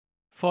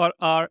For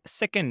our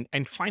second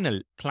and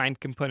final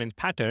client component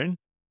pattern,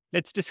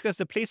 let's discuss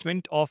the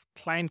placement of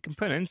client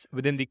components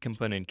within the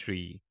component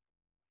tree.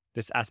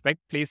 This aspect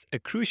plays a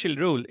crucial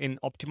role in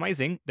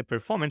optimizing the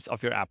performance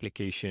of your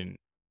application.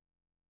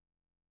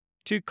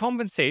 To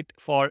compensate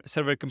for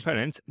server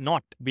components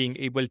not being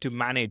able to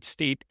manage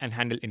state and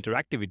handle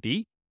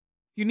interactivity,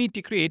 you need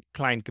to create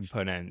client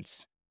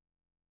components.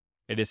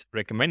 It is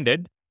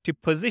recommended to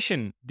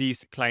position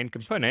these client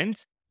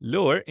components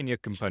lower in your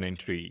component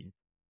tree.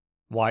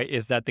 Why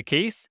is that the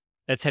case?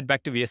 Let's head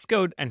back to VS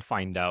Code and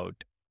find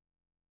out.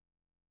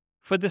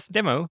 For this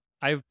demo,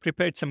 I've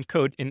prepared some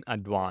code in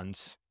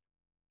advance.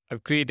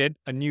 I've created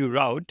a new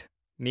route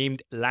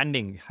named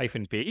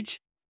landing-page,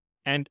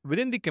 and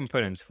within the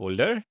components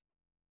folder,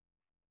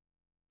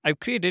 I've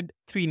created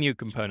 3 new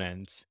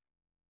components: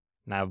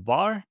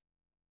 navbar,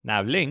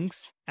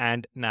 navlinks,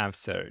 and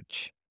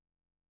navsearch.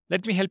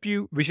 Let me help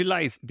you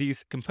visualize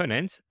these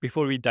components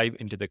before we dive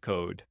into the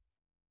code.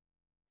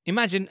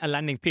 Imagine a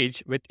landing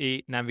page with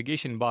a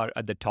navigation bar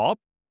at the top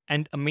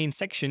and a main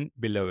section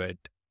below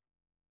it.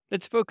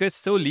 Let's focus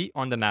solely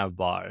on the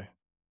navbar.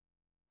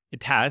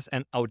 It has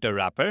an outer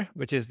wrapper,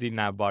 which is the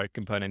navbar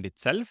component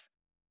itself.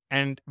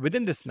 And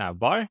within this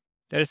navbar,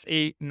 there's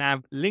a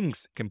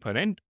navlinks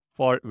component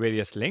for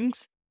various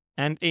links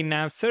and a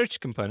navsearch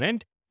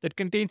component that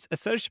contains a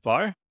search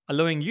bar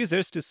allowing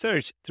users to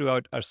search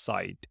throughout our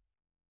site.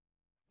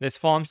 This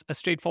forms a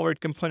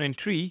straightforward component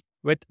tree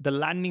with the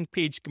landing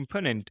page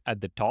component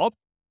at the top,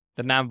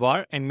 the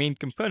navbar and main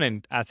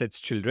component as its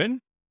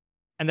children,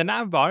 and the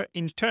navbar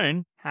in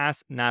turn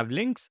has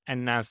navlinks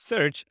and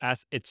navsearch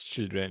as its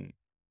children.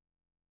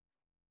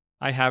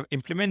 I have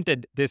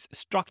implemented this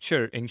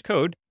structure in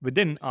code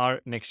within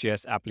our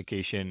Next.js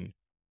application.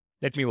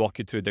 Let me walk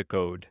you through the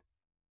code.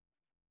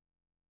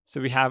 So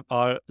we have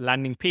our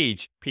landing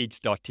page,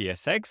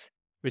 page.tsx,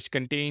 which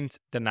contains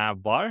the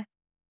navbar,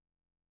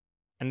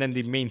 and then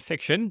the main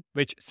section,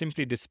 which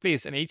simply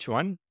displays an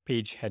h1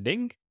 page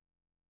heading.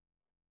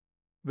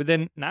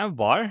 Within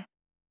navbar,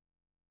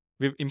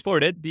 we've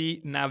imported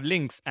the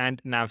navlinks and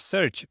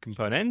navsearch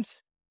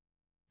components,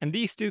 and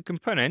these 2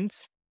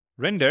 components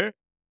render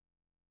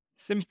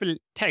simple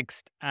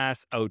text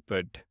as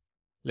output,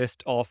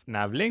 list of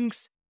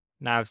navlinks,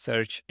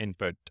 navsearch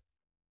input.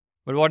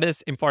 But what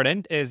is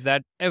important is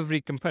that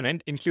every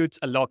component includes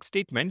a log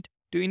statement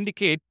to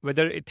indicate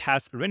whether it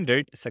has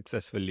rendered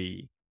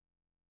successfully.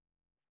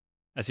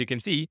 As you can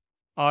see,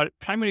 our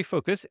primary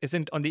focus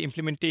isn't on the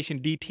implementation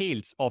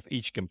details of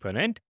each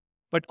component,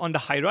 but on the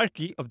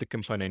hierarchy of the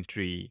component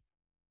tree.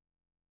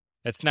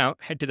 Let's now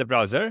head to the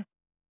browser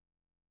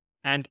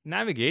and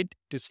navigate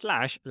to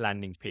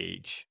 /landing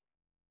page.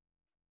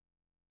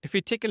 If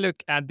we take a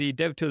look at the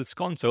DevTools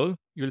console,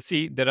 you'll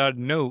see there are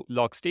no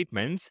log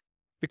statements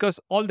because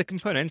all the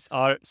components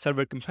are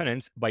server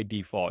components by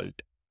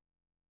default.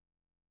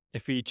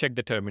 If we check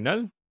the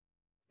terminal,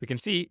 we can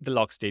see the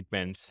log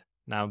statements: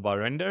 navbar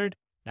rendered,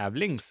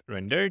 navlinks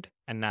rendered,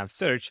 and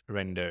navsearch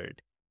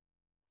rendered.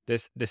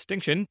 This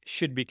distinction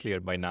should be clear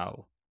by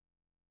now.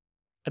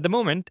 At the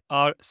moment,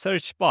 our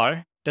search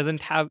bar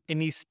doesn't have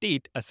any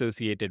state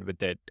associated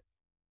with it.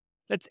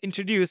 Let's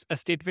introduce a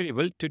state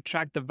variable to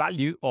track the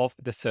value of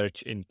the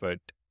search input.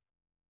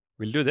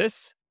 We'll do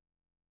this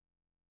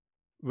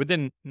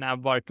within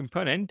navbar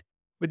component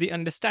with the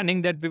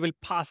understanding that we will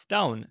pass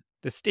down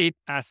the state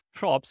as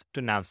props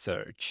to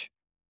navsearch.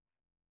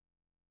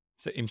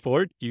 So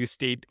import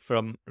useState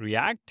from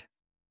React,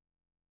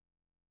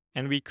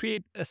 and we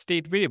create a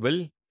state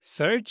variable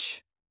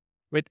search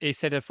with a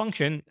setter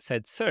function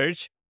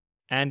setSearch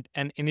and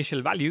an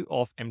initial value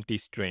of empty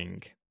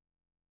string.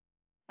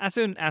 As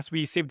soon as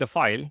we save the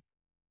file,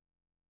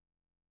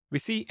 we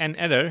see an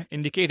error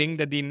indicating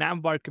that the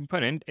navbar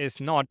component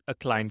is not a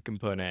client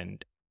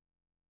component.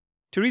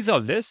 To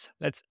resolve this,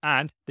 let's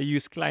add the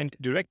useClient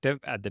directive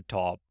at the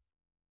top.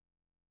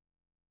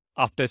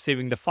 After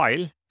saving the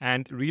file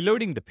and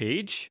reloading the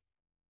page,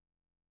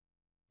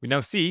 we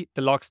now see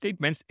the log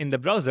statements in the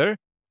browser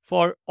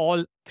for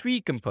all 3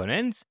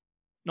 components,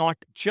 not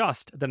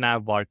just the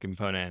navbar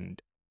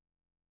component.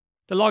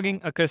 The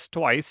logging occurs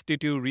twice due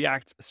to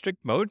React's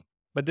strict mode,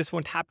 but this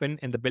won't happen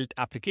in the built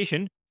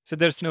application, so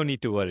there's no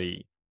need to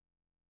worry.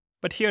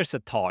 But here's a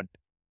thought.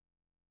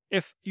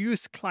 If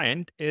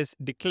useClient is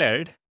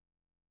declared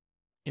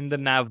in the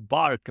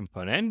navbar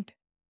component,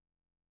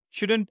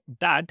 shouldn't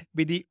that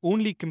be the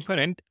only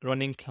component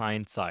running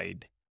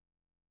client-side?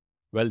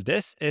 Well,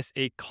 this is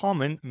a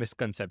common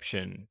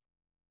misconception.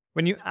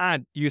 When you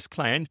add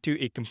useClient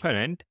to a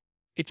component,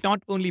 it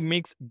not only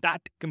makes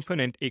that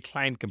component a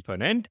client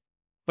component,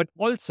 but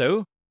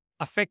also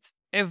affects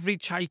every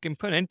child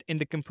component in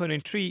the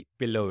component tree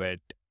below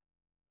it.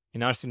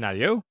 In our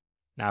scenario,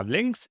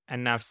 navlinks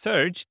and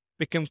navsearch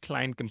become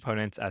client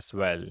components as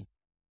well.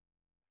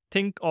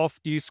 Think of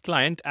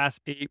useClient as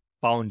a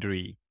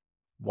boundary.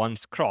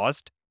 Once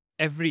crossed,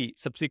 every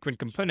subsequent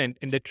component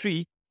in the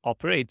tree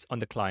operates on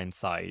the client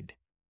side.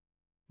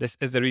 This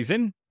is the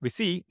reason we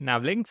see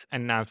navlinks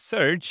and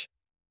navsearch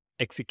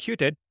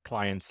executed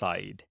client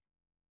side.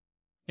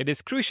 It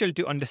is crucial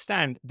to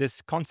understand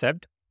this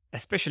concept,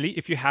 especially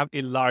if you have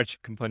a large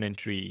component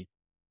tree.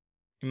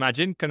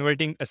 Imagine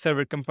converting a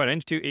server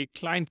component to a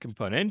client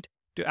component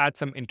to add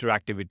some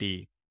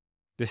interactivity.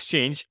 This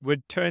change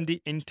would turn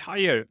the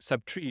entire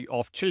subtree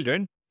of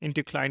children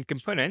into client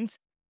components,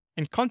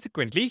 and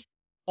consequently,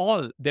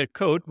 all their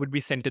code would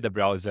be sent to the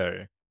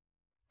browser.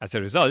 As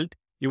a result,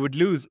 you would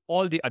lose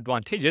all the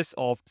advantages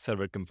of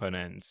server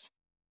components.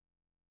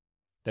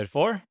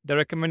 Therefore, the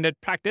recommended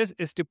practice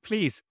is to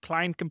place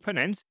client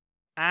components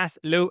as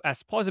low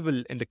as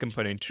possible in the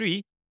component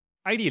tree,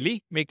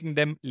 ideally making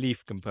them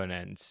leaf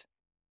components.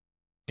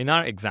 In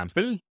our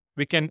example,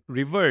 we can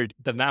revert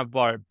the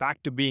navbar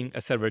back to being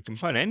a server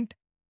component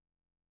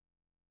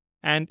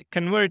and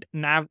convert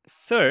nav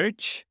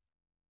search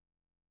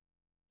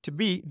to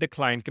be the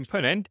client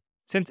component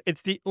since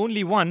it's the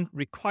only one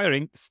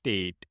requiring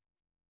state.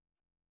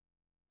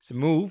 So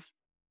move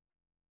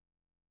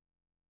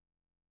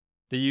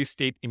the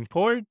useState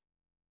import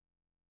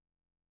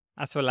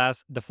as well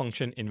as the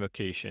function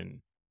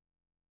invocation.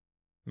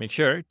 Make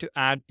sure to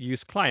add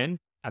useClient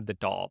at the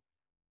top.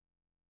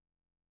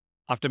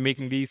 After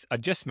making these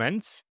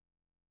adjustments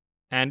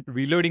and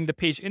reloading the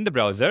page in the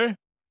browser,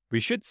 we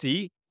should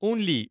see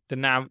only the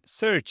nav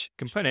search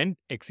component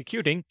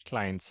executing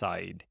client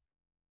side.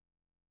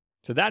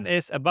 So that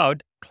is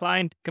about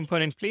client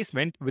component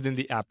placement within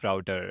the app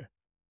router.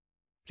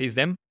 Place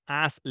them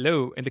as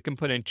low in the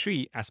component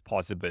tree as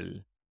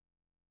possible.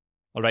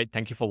 All right,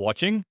 thank you for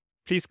watching.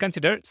 Please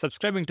consider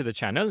subscribing to the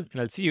channel,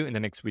 and I'll see you in the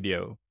next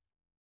video.